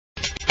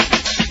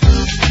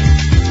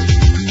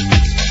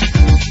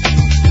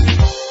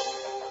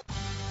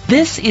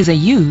This is a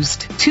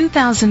used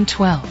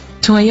 2012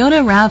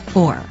 Toyota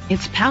RAV4.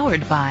 It's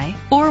powered by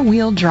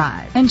four-wheel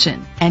drive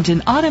engine and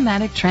an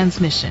automatic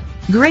transmission.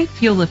 Great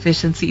fuel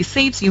efficiency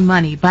saves you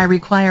money by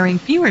requiring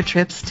fewer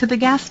trips to the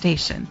gas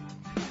station.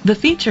 The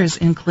features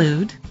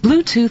include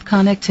Bluetooth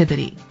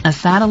connectivity, a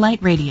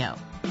satellite radio,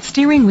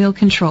 steering wheel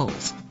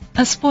controls,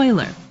 a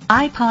spoiler,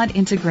 iPod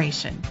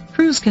integration,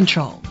 cruise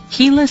control,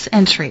 keyless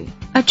entry,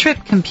 a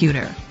trip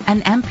computer, an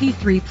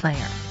MP3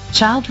 player,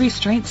 child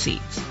restraint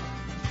seats.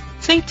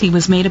 Safety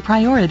was made a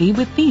priority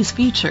with these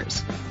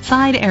features: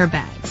 side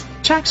airbags,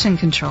 traction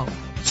control,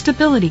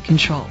 stability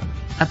control,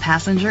 a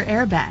passenger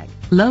airbag,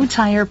 low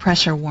tire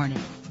pressure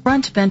warning,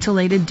 front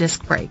ventilated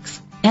disc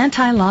brakes,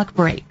 anti-lock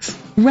brakes.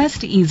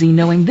 Rest easy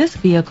knowing this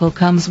vehicle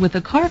comes with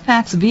a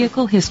Carfax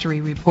Vehicle History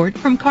Report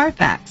from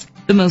Carfax,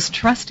 the most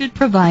trusted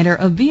provider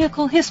of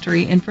vehicle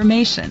history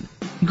information.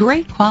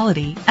 Great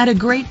quality at a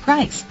great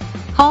price.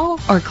 Call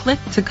or click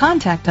to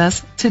contact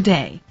us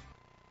today.